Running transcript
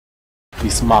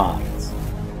بسمارت،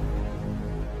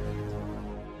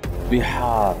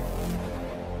 بحار،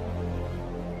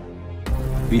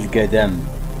 بالقدم،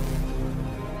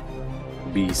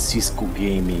 بسيسكو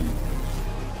جيمنج.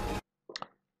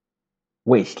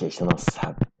 واش علاش انا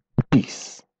الصحاب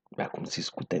بيس معكم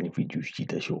سيسكو تاني فيديو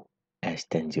جديد. شو اش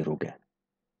تنديرو كاع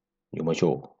اليوم؟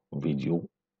 شو فيديو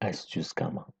استوس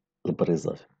كاما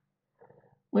البريزاج.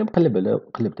 المهم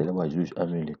قلبت على واحد جوج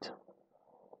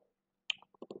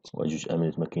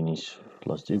اميليت ما كاينينش في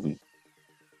لاش تي في،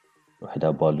 وحده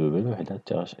بالوبل وحده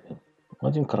تاش.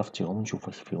 غادي نكرافتيهم ونشوف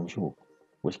واش فيهم، شوف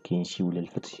واش كاين شي ولا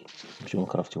الفتشي، نمشيو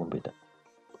نكرافتيهم بعدا.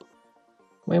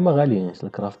 المهم ما غاليينش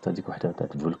الكرافت، هذيك وحده تاع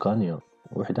فولكانيا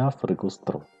وحده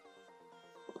فريكوسترو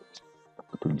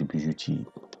تولي بيجوتي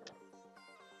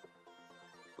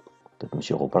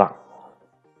تمشي غبرة.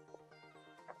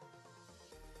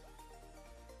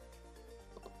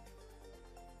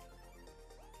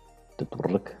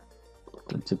 تتبرك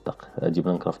تلتق هادي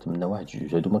بلا نكرافت منها واحد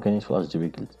جوج، هادو ما كاينينش في لاش جي بي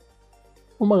قلت،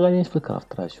 وما غاليينش في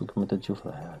الكرافت. راه شوف كما تتشوف،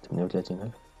 راه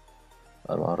 38000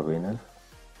 44000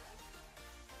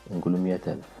 نقولو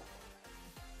 100000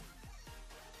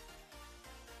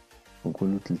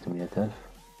 نقولو 300000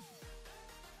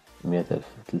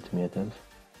 100000 300000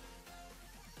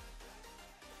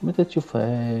 ما تتشوف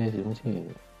فهمتي.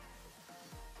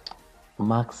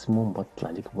 ماكسيموم بطلع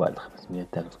لك بواحد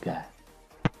 500000 كاع.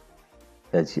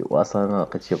 هادشي واصلا انا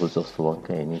لقيت شي غوزوغ في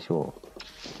البنكة، يعني شو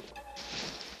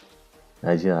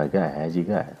هاجي راه كاع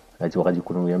هادي غادي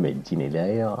يكونوا يا معدين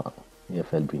عليا يا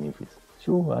فيها البينيفيس.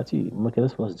 شوف عرفتي ما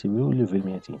كانش فاش تجيبو ليفل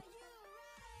 200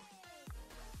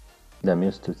 لا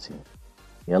 196.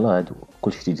 يلا هادو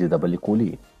كلشي تيجي دابا لي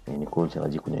كولي، يعني كلشي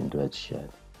غادي يكون عنده هادشي هذا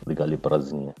اللي قال لي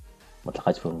برازيليان، ما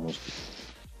تلقاش فيهم المشكل.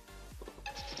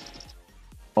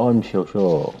 او نمشيو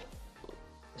شو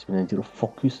اش بدنا نديرو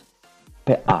فوكس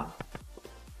بي ا.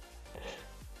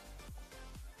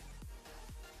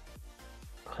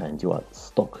 عندي واحد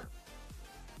ستوك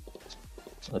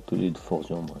اتولي دو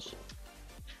فورجون ماشي،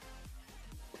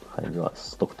 عندي واحد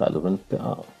ستوك تاع لو بي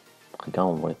ا كاع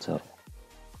مفيتيرو.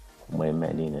 المهم ما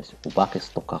عليناش، وباقي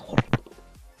ستوك اخر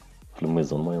في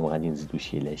الميزون. المهم غادي نزيدو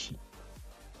شي لاشي.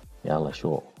 يلا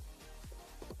شو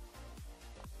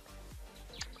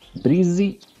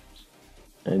بريزي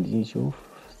غادي نشوف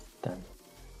استنى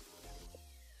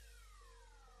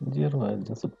نديرو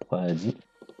هادي نصبقو هادي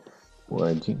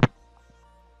وهادي.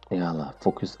 يلا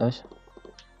فوكس اش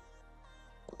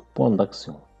بوان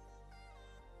داكسيون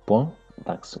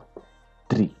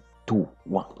 3 2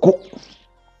 1 جو.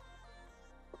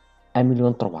 1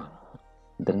 مليون 3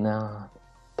 درنا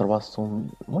 300.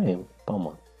 المهم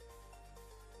بامال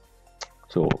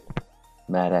شو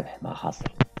ما رابح ما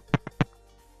خاسر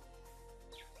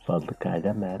فضلك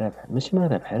هذا، ما رابح مش ما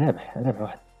رابح، رابح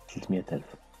واحد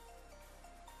 300000.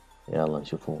 يلا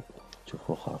نشوفو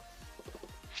اخرى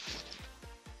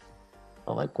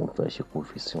الله يكون فيها شي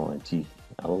كوفيسيون. هادي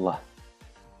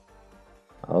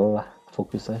الله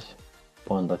فوكساش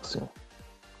بوان داكسيون.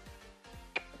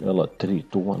 يلا 3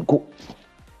 2 1 جو.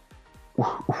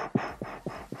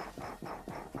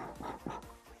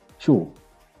 شو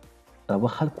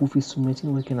واخا الكوفيسيون 200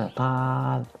 ولكن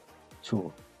عطال. شو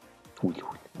ولي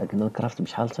قلنا الكرافت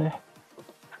بشحال طيح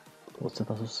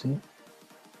وسط اسوسي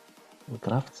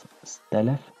الكرافت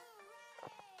 6000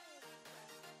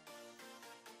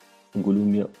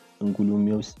 نقولو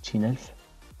 160000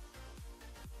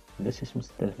 ولا شي اسمو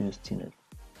 6000 160000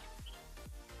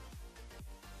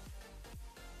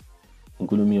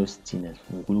 نقولو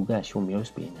 160000 نقولو كاع شو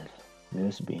 170000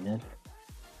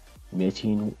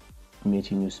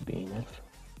 270000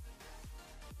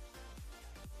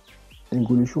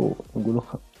 نقولو شو نقولو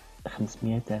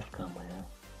 500000 كاما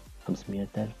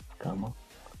 500000 كاما.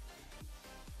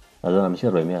 هذا ماشي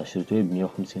 400 شريتو ب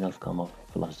 150000 كاما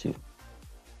في لاجيف.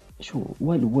 شو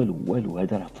والو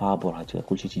هذا راه فابور. هذا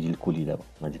كلشي تيدير الكولي دابا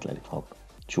غادي يطلع لك فابور.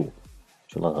 شو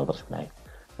لا تهضرش معايا،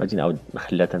 غادي نعاود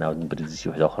نخليها تنعاود نبرز شي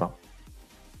وحده اخرى،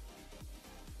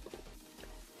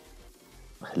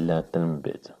 نخليها حتى من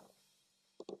بعد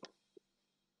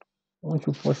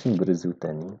ونشوف واش نبرزو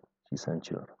تاني شي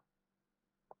سانتور.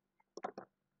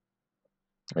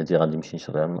 هادي غادي نمشي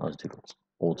نشريها من اش ديال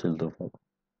اوتيل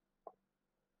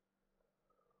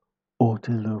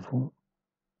دو فون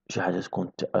شي حاجه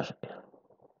تكون تي اش ال.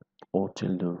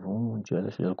 اوتيل دو فون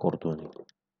ديال الكوردوني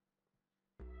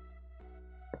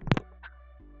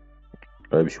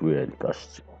غير بشويه هاديك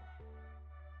اشتي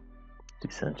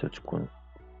ديك سانتور تكون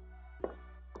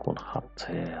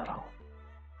خطيره.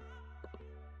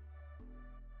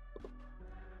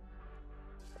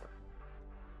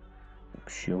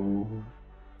 نمشيو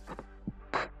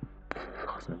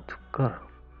خاصنا نتفكر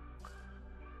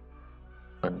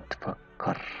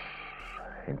نتفكر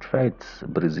حيت فايت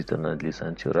بريزيت انا هاد لي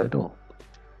سانتور هادو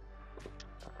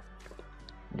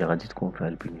اللي غادي تكون فيها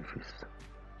البينيفيس.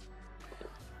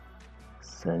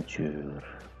 سانتور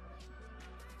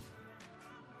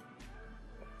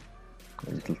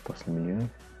هادي 13 مليون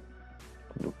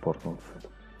لو بورطون في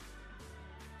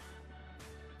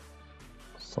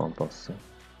سان باسي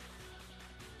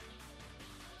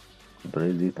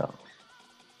بريزيتا.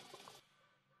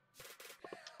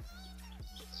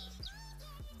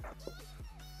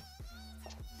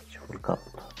 شوف الكاب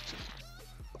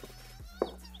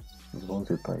بون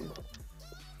ديتاي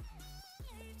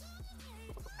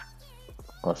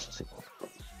اشتي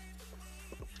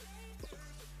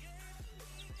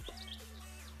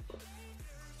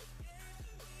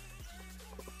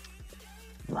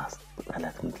لاصق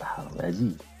على تمت الحرب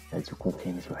هادي يكون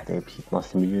كاين شي وحده بشي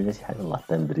 12 مليون ولا شي حاجه. الله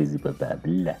تم بريزي بابا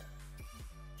بالله.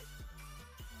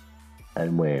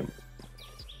 المهم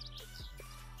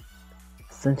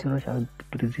السانتي واش عاود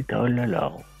بريزيتا ولا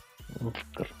لا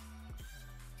نفكر.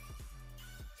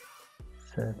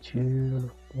 سانتي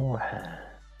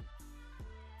واحد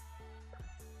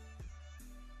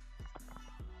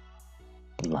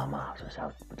والله ما عرفت واش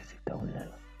عاود بريزيتا ولا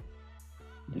لا.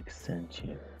 ديك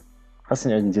السانتي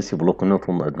خاصني نعاود ندير شي بلوك نوت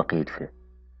ونعاود نقيد فيه.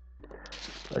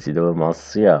 هادشي دابا مع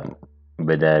الصيام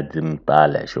بنادم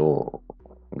طالع شو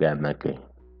كاع ما كاين.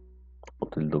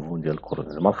 قلت الدوفون ديال الكورة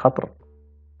زعما الخطر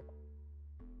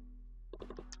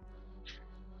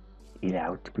إلا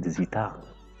عاودت بريزيتا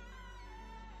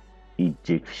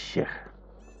يجيك في الشيخ.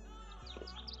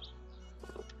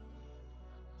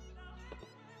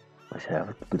 واش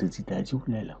عاودت بريزيتا هادي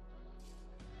ولا لا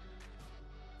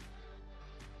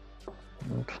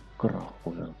نتفكر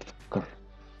خويا نتفكر.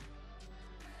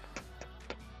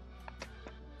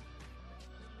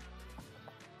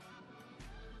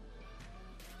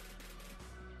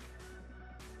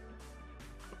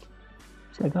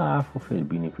 كاع عارفو فيه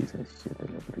البينيفيس هادشي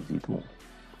ديال بريزيدو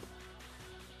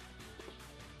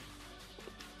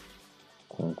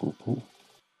كونكوكو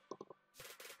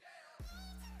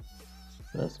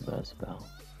باس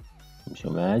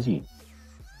نمشيو مع هادي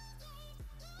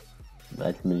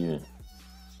 7 مليون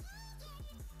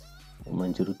وما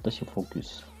نديرو حتى شي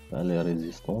فوكس على لي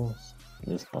ريزيستونس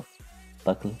لي ستات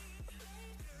تاكل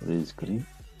ريزكري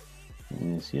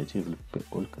انيسياتيف البي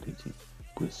او الكريتيك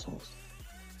بويسونس.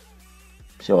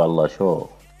 مشاو الله شو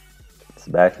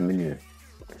 7 مليون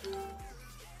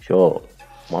شو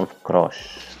ما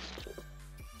نفكروش.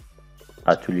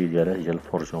 اتولي ديال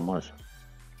الفورجوماج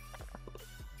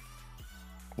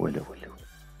ولا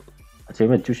هاتي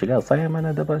ما تجوش عليها صايم.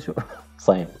 انا دابا شو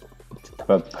صايم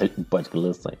تتبع بحال باك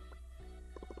الله صايم.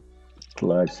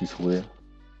 طلع شي شويه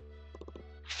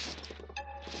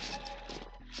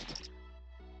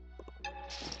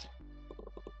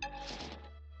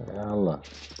يلا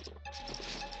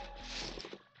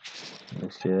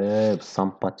ماشي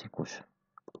بسامباتيكوش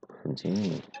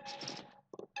فهمتيني.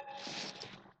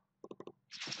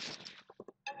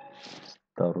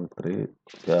 دارو تري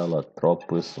يلا تروب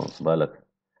بويسونس بالك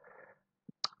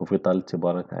وفي طال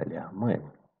تبارك عليها.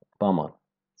 المهم بامال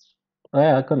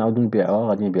هاكا نعاودو نبيعوها.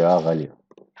 غادي نبيعوها غالية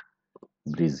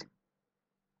بريزي.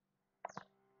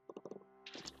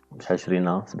 شحال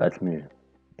شريناها 7 مليون.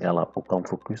 يلا بقاو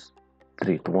نفوكس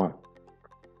 3 1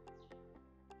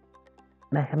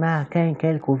 ما كاين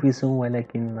الكونفيسيون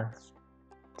ولكن ما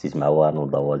تجمع وانو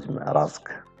ضواج مع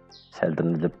راسك. شحال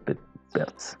درنا دابا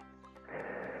بيرت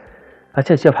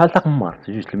هاتي بحال تاع قمار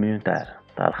 2 المليون تاع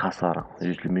الخسارة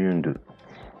 2 المليون دو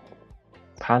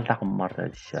بحال تاع قمار تاع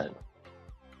هاد الشهادة.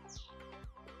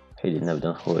 حيت هنا بدا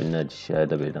نخوي لنا هاد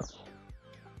الشهادة بعدا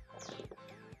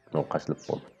مبقاش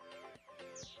البول.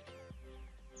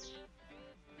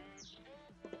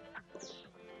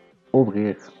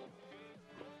 وبغيك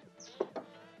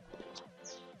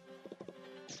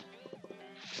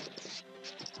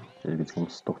قلتلكم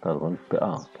السطوك تاع الغن بي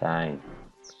كاين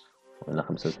ولا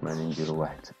 85 نديرو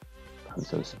واحد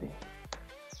 75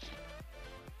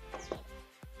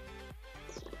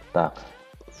 طاق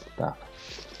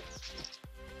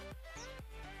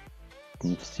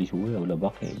نفسي شويه ولا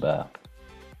باقي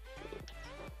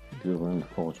نديرو غير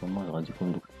الفورتوماج. غادي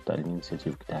يكون دوك تاع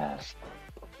الانيسياتيف تاع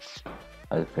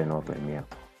 2400.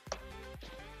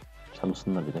 شحال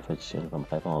وصلنا بدا في هادشي.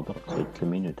 غنبقى نهضر 3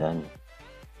 مينوت تاني.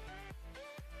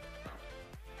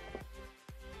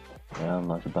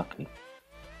 يلا اش باقي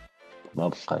ما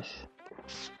بقاش.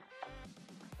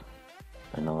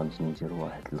 انا غادي ندير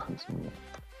واحد 500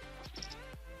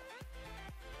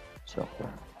 شوفوا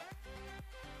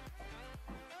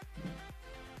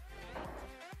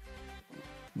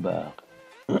باقي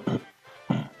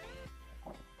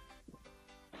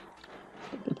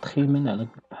تخيمن على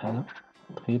بحال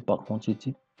تخيل با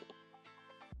كونتيتي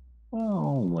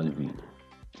هما الفيل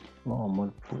هما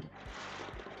البول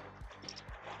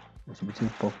جبتي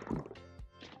البابول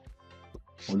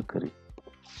والكري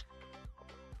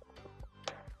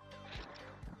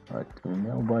هاك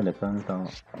 800 وبالك انت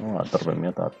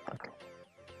 400 تعطيك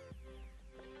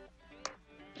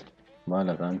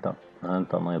بالك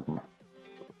انت نايضنا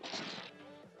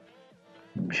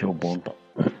مشاو بونطا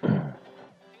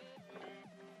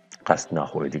قاصدنا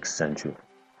اخويا ديك السانتور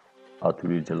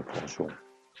اتولي ديال الفرشون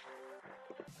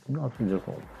اتولي ديال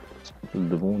الفرشون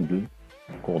devant de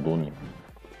cordonnier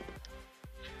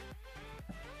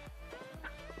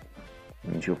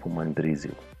نشوفو ما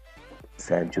نبريزيو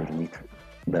ساعة جورنيت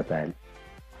بابال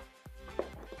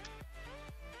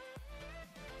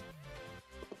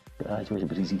واش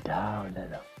بريزيتها ولا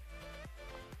لا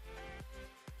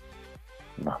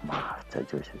ما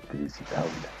عرفت واش بريزيتها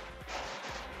ولا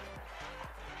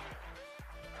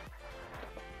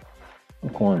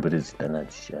نكون بريزيت انا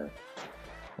هادشي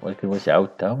ولكن واش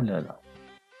عاودتها ولا لا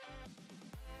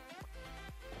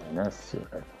انا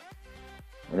السؤال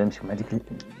ولا نمشي مع ديك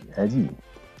هادي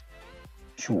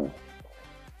شو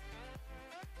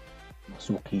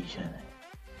مسوقيش انا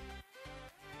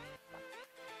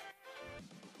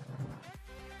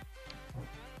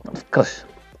ما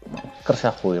نفكرش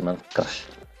اخويا ما نفكرش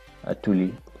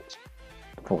اتولي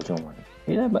فوق جومان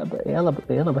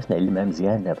يلا باش نعلمها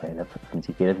مزيان دابا الا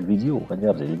فهمتي كاينه في الفيديو غادي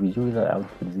نرجع للفيديو الا عاود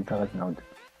بريزيتا غادي نعاود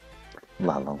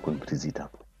الله نكون بريزيتا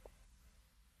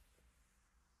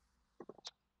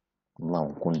الله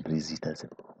نكون بريزيتا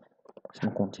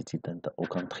شنو كنتي تيتا انت او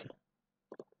كونتري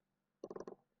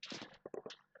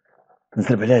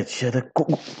نزرب على هادشي هذاك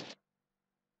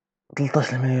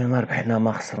 13 مليون ما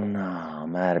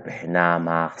ربحنا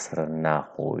ما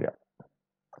خسرنا خويا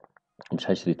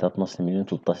بشحال شريتها 12 مليون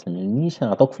 13 مليون نيشان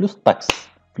عطاوك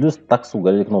فلوس الطاكس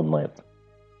وقال لك نوض نايض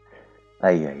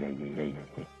اي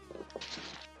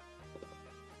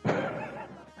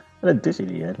لا داش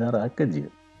عليا انا راه هكا ديال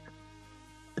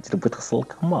انت بغيت تخسر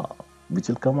الكاميرا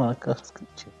بيتي الكاميرا هكا خاصك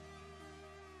تمشي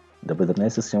دابا درنا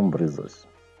سيسيون بريزاج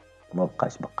ما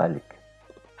بقاش بقى لك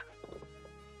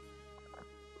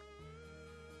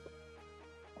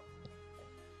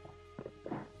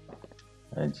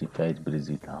هادشي فايت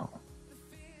بريزيتا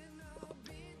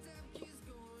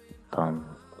طن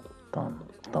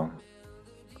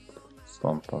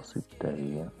سطنطا ستة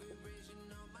هي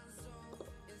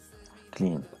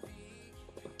كلين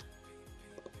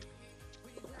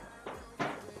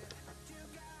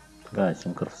قاعد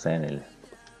يمكر في سعين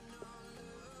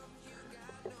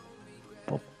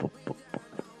بوب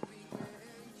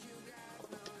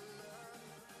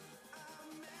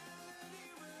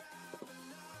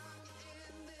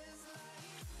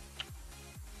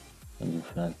il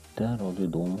fait terre de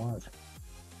dommage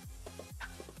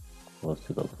وصل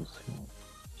التصميم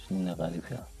شنو اللي غالي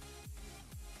فيها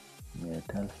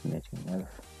 100,000 200,000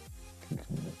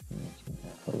 300,000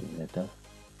 200,000 400,000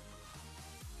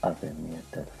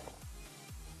 400,000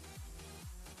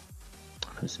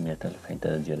 500,000 حيت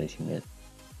هذا ديالها شي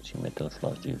 100,000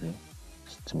 فلاش جي في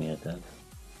 600,000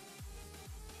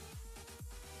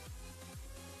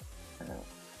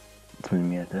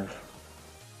 800,000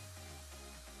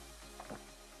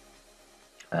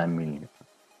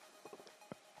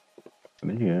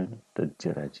 مليون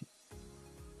تدير هادشي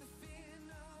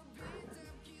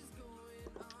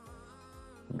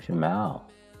نمشي معاها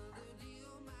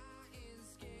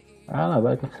انا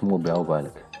بالك نخدمو بها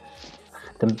وبالك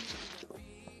خدم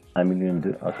 1 مليون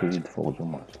دو اكيد فوق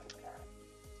جمعة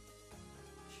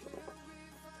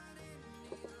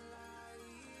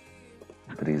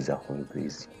بريزي اخويا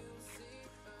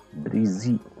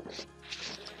بريزي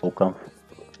وكان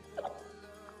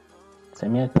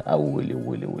سميت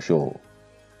اولي شو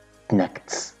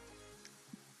تنكت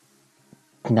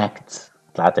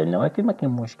طلعت عنا ولكن ما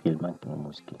كاين مشكل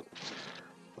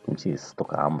فهمتي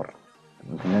السطوك عامر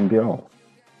يمكن نبيعو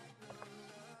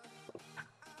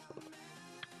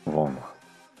فون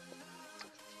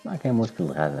ما كاين مشكل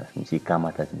غادا فهمتي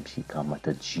كاما تمشي كاما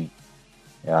تجي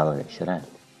يلا 20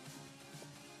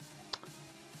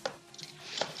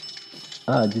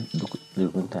 جيت دوك لي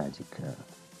كنت عندك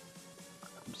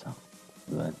 5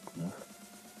 9 9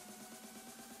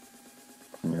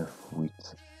 8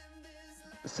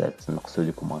 7 نقصوا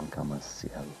لكم عن كاما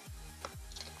السيال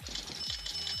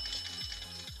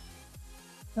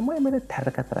المهم الا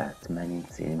تحركت راه 80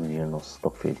 90 مليون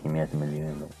والسطوك فيه 100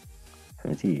 مليون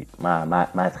فهمتي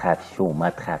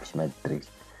ما تخافش ما دريش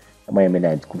المهم الا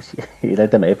عندكم شي الا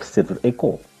انت معايا في السيرفر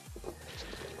ايكو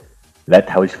لا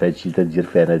تحاولش في هادشي اللي تدير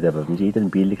فيه انا دابا فهمتي،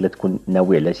 تنبين لك لا تكون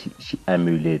ناوي على شي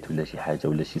اموليت ولا شي حاجه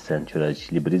ولا شي سانتور. هادشي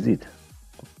اللي بريزيت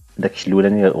داكشي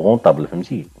الاولاني غونطابل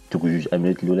فهمتي، دوك جوج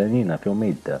اموليت الاولانيين فيهم ما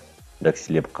يدار. داكشي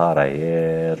اللي بقى راه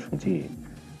غير فهمتي،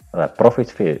 راه بروفيت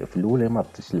فيه في الاولى ما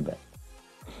ردتش البال.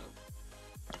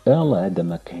 يلا هذا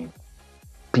ما كاين.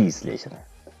 بيس العشرة.